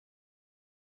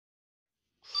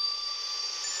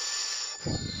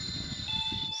Tonight,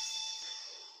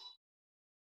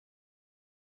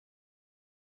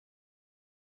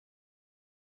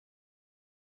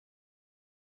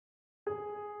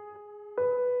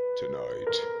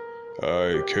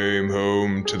 I came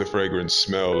home to the fragrant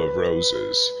smell of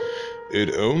roses.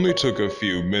 It only took a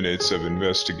few minutes of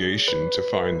investigation to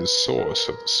find the source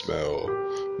of the smell.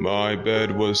 My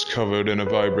bed was covered in a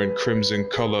vibrant crimson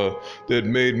color that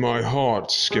made my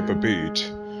heart skip a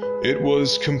beat. It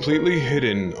was completely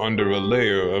hidden under a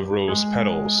layer of rose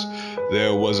petals.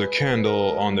 There was a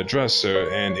candle on the dresser,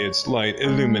 and its light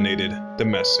illuminated the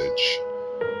message.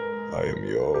 I am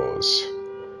yours,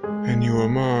 and you are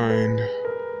mine,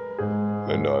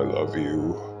 and I love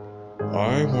you.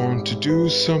 I want to do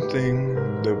something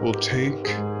that will take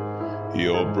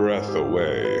your breath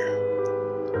away.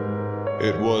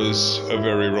 It was a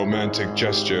very romantic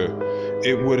gesture.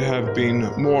 It would have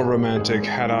been more romantic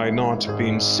had I not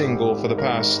been single for the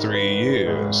past 3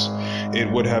 years. It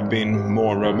would have been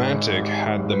more romantic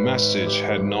had the message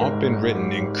had not been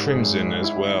written in crimson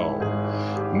as well.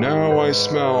 Now I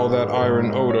smell that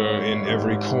iron odor in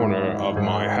every corner of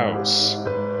my house,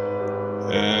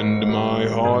 and my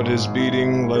heart is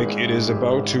beating like it is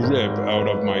about to rip out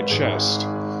of my chest.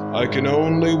 I can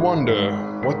only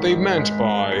wonder what they meant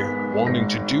by wanting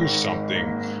to do something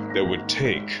that would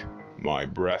take my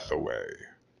breath away.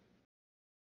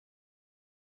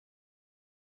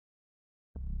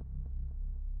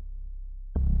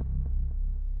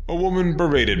 A woman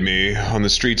berated me on the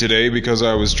street today because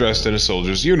I was dressed in a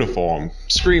soldier's uniform,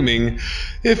 screaming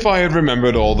if I had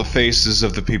remembered all the faces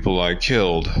of the people I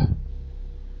killed.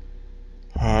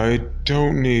 I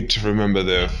don't need to remember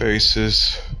their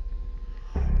faces.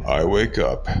 I wake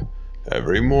up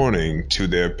every morning to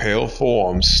their pale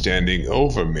forms standing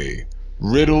over me,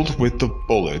 riddled with the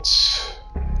bullets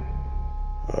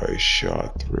I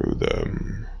shot through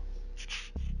them.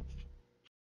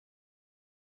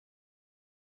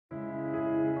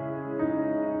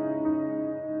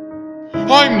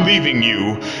 I'm leaving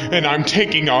you, and I'm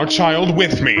taking our child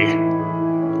with me.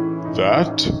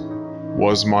 That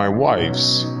was my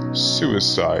wife's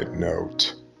suicide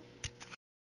note.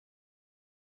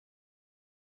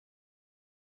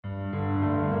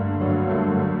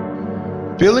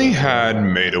 Billy had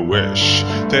made a wish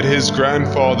that his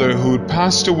grandfather who'd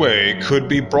passed away could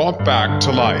be brought back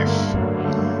to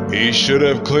life. He should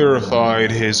have clarified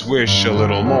his wish a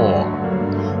little more.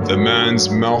 The man's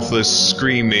mouthless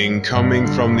screaming coming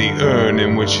from the urn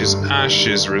in which his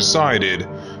ashes resided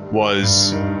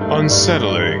was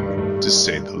unsettling, to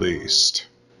say the least.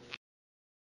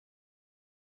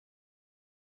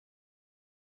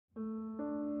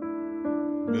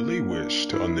 Billy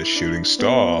wished on this shooting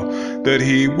star that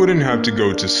he wouldn't have to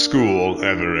go to school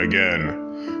ever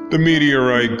again. The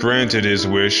meteorite granted his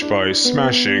wish by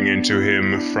smashing into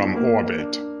him from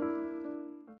orbit.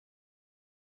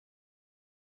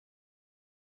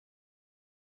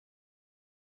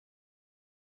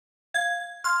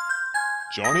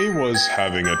 Johnny was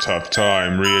having a tough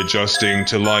time readjusting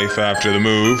to life after the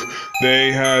move.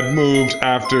 They had moved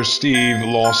after Steve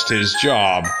lost his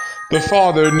job. The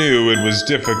father knew it was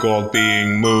difficult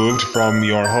being moved from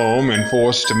your home and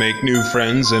forced to make new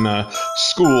friends in a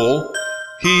school.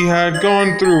 He had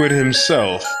gone through it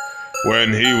himself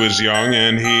when he was young,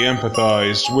 and he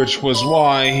empathized, which was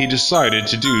why he decided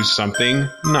to do something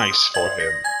nice for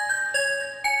him.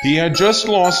 He had just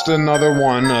lost another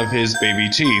one of his baby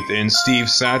teeth, and Steve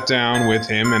sat down with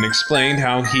him and explained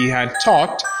how he had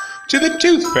talked to the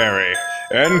tooth fairy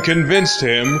and convinced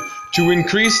him to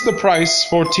increase the price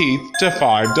for teeth to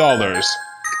 $5.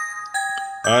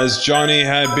 As Johnny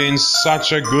had been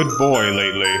such a good boy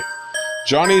lately,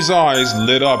 Johnny's eyes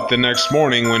lit up the next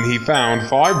morning when he found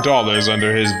 $5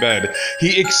 under his bed.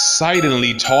 He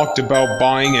excitedly talked about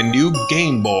buying a new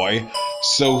Game Boy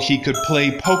so he could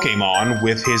play Pokemon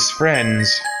with his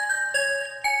friends.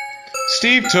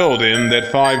 Steve told him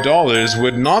that $5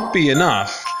 would not be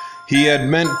enough. He had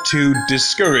meant to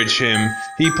discourage him.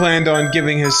 He planned on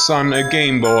giving his son a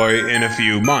Game Boy in a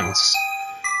few months.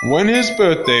 When his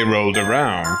birthday rolled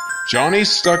around, Johnny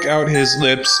stuck out his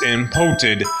lips and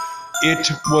pouted.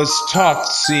 It was tough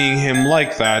seeing him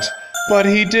like that, but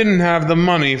he didn't have the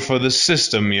money for the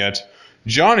system yet.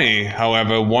 Johnny,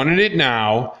 however, wanted it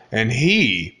now, and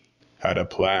he had a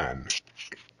plan.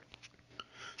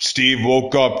 Steve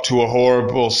woke up to a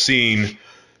horrible scene.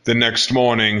 The next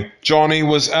morning, Johnny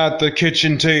was at the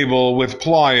kitchen table with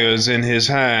pliers in his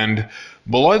hand.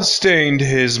 Blood stained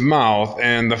his mouth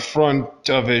and the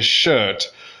front of his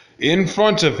shirt. In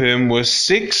front of him were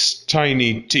 6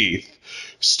 tiny teeth.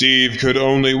 Steve could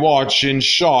only watch in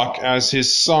shock as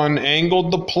his son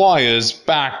angled the pliers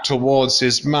back towards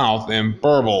his mouth and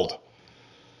burbled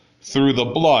through the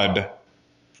blood.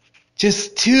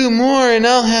 "Just 2 more and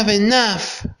I'll have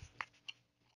enough."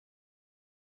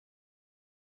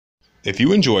 If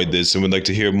you enjoyed this and would like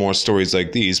to hear more stories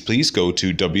like these, please go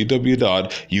to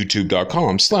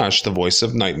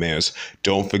www.youtube.com/thevoiceofnightmares.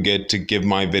 Don't forget to give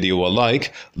my video a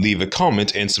like, leave a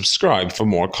comment, and subscribe for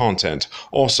more content.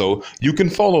 Also, you can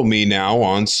follow me now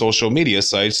on social media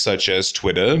sites such as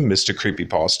Twitter, Mr.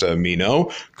 Creepypasta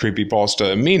Amino,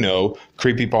 Creepypasta Amino,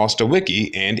 Creepypasta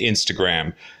Wiki, and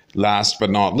Instagram. Last but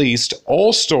not least,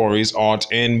 all stories, art,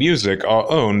 and music are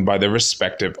owned by their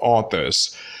respective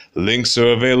authors. Links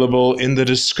are available in the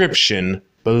description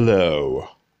below.